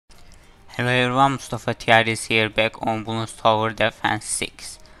Hello everyone, Mustafa TD6 here, back on Bloons Tower Defense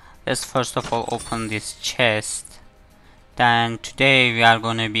 6. Let's first of all open this chest. Then today we are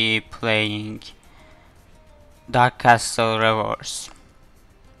gonna be playing Dark Castle Reverse.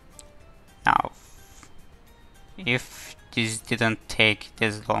 Now, if this didn't take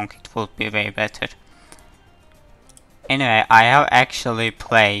this long, it would be way better. Anyway, I have actually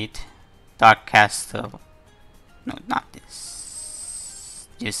played Dark Castle. No, not this.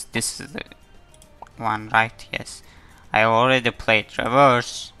 This is the one, right? Yes, I already played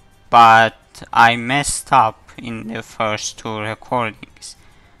Reverse, but I messed up in the first two recordings.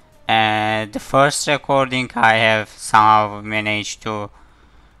 The first recording I have somehow managed to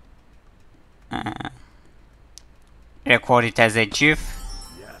record it as a GIF.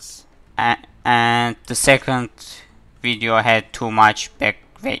 Yes. And the second video had too much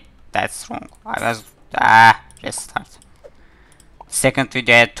wait, that's wrong. Restart. Second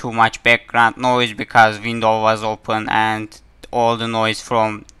video had too much background noise because window was open and all the noise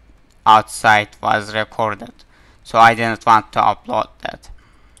from outside was recorded, so I didn't want to upload that.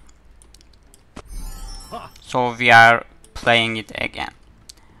 So we are playing it again.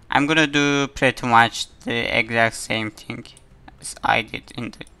 I'm gonna do pretty much the exact same thing as I did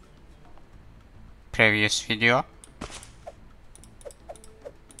in the previous video.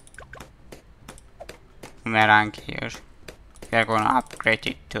 Boomerang here. We are gonna upgrade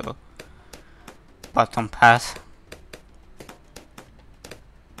it to bottom path.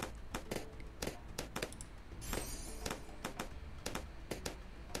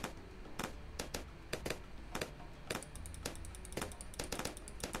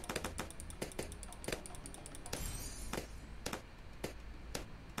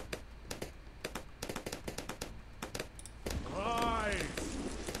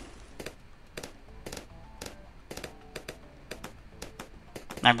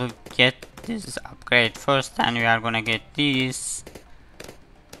 I will get this upgrade first, and we are gonna get this.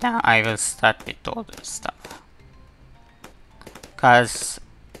 Then I will start with all the stuff. Cause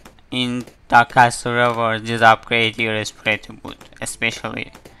in Dark Castle River, this upgrade here is pretty good,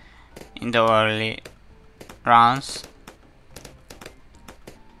 especially in the early rounds.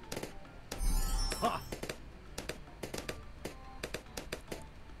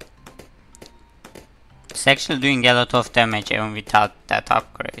 It's actually doing a lot of damage even without that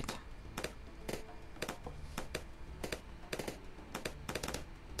upgrade.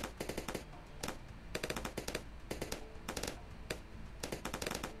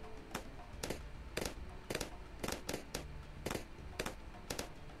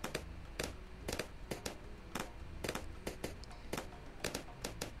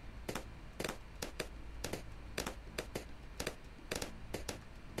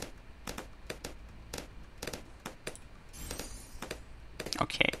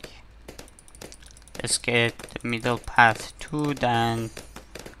 Okay, let's get the middle path too, then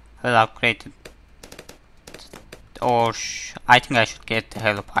I'll upgrade it. Or I think I should get the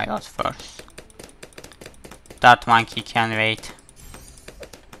helipilot first. That monkey can wait.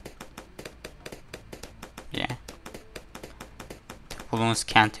 Yeah, the balloons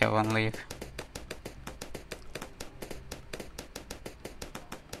can't even leave.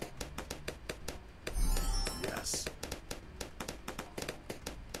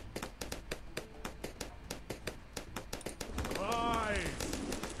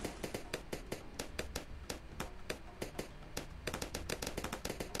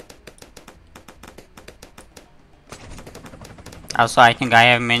 Also, I think I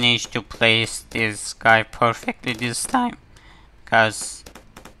have managed to place this guy perfectly this time, because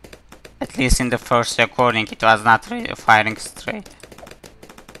at least in the first recording it was not really firing straight.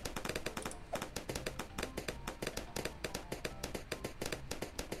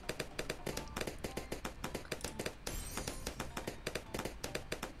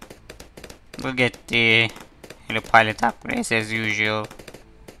 We'll get the helipilot upgrades as usual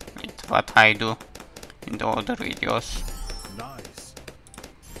with what I do in the other videos. Nice.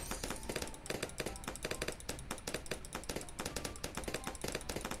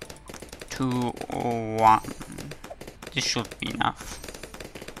 201. This should be enough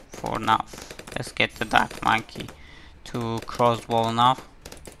for now. Let's get the dark monkey to crossbow now.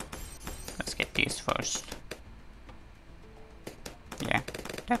 Let's get this first. Yeah,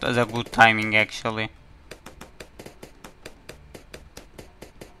 that was a good timing actually.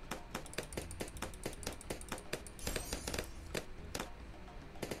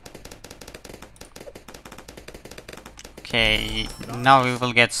 Okay, now we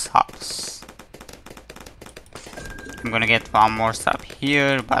will get subs. I'm gonna get one more sub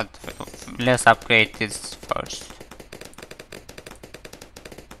here, but let's upgrade this first.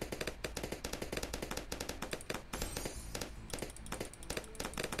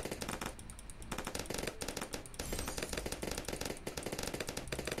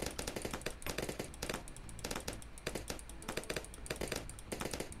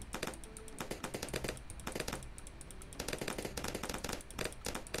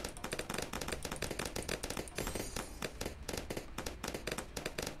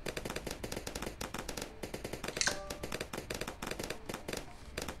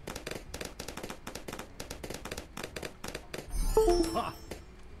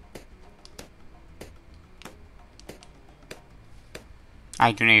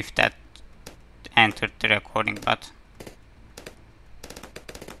 I don't know if that entered the recording, but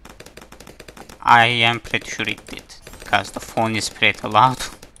I am pretty sure it did, because the phone is pretty loud.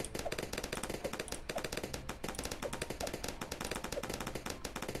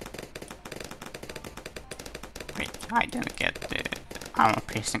 Wait, I didn't get the armor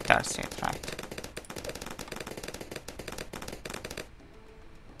piercing darts yet, right?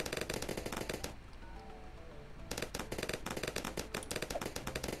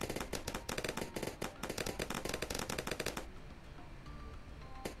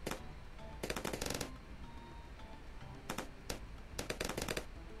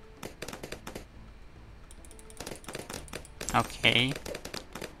 Okay,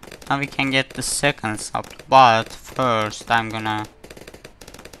 now we can get the second sub, but first I'm gonna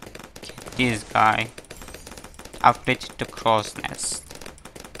get this guy, upgrade it to crow's nest,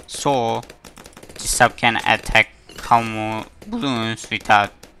 so this sub can attack common balloons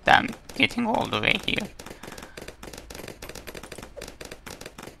without them getting all the way here.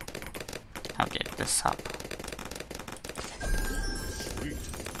 I'll get the sub.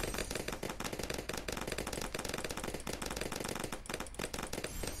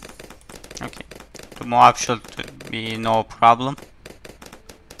 Okay, the mob should be no problem.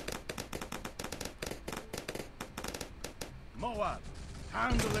 Moab,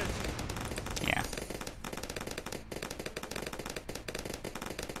 handle it. Yeah.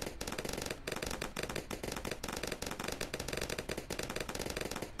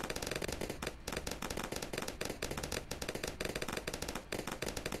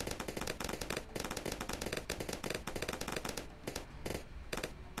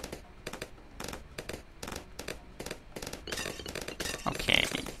 Okay,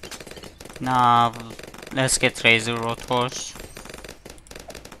 now let's get razor rotors.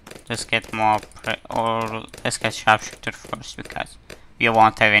 Let's get mob, or let's get sharpshooter first, because we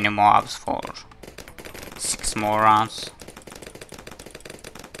won't have any mobs for 6 more rounds.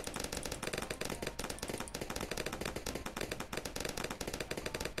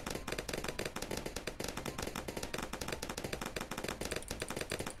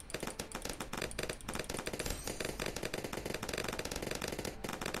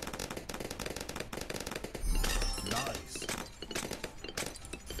 Nice.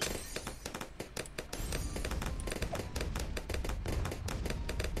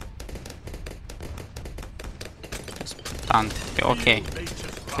 Let's put down. Okay,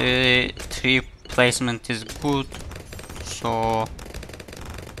 the tree placement is good, so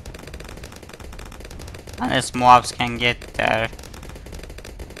unless mobs can get there,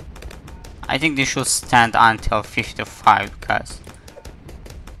 I think they should stand until 55, because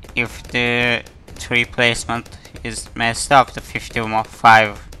if the tree placement is messed up, the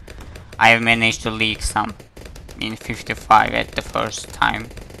 55, I managed to leak some in 55 at the first time.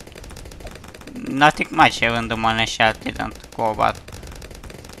 Nothing much, even the mana shot didn't go, but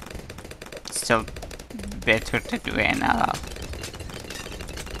still better to do NLL.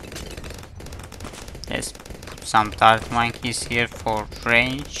 Let's put some dart monkeys here for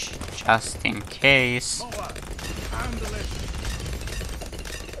range, just in case. Moab, handle it.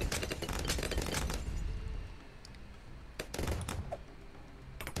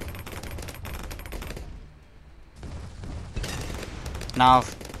 Now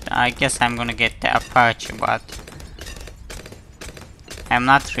I guess I'm gonna get the Apache, but I'm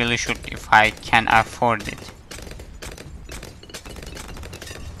not really sure if I can afford it.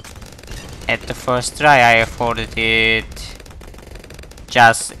 At the first try I afforded it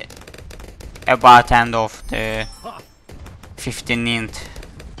just about end of the 15th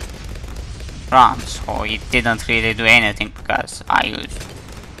round, so it didn't really do anything because I used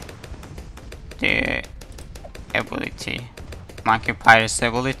the ability, Monkey Pirate's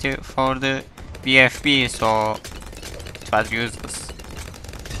ability for the BFB, so it was useless.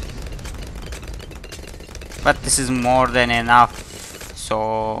 But this is more than enough,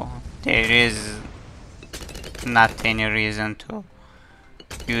 so there is not any reason to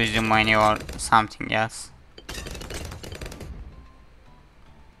use the money or something else.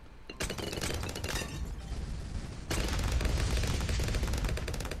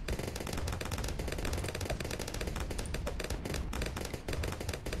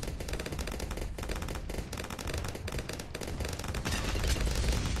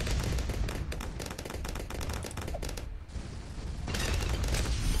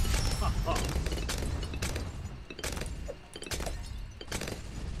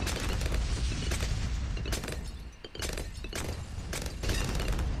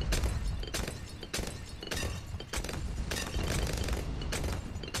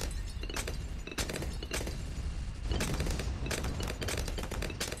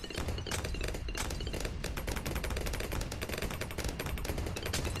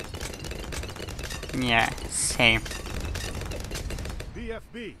 Yeah, same.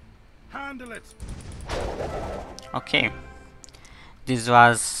 BFB. Handle it. Okay. This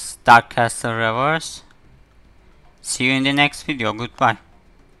was Dark Castle Reverse. See you in the next video. Goodbye.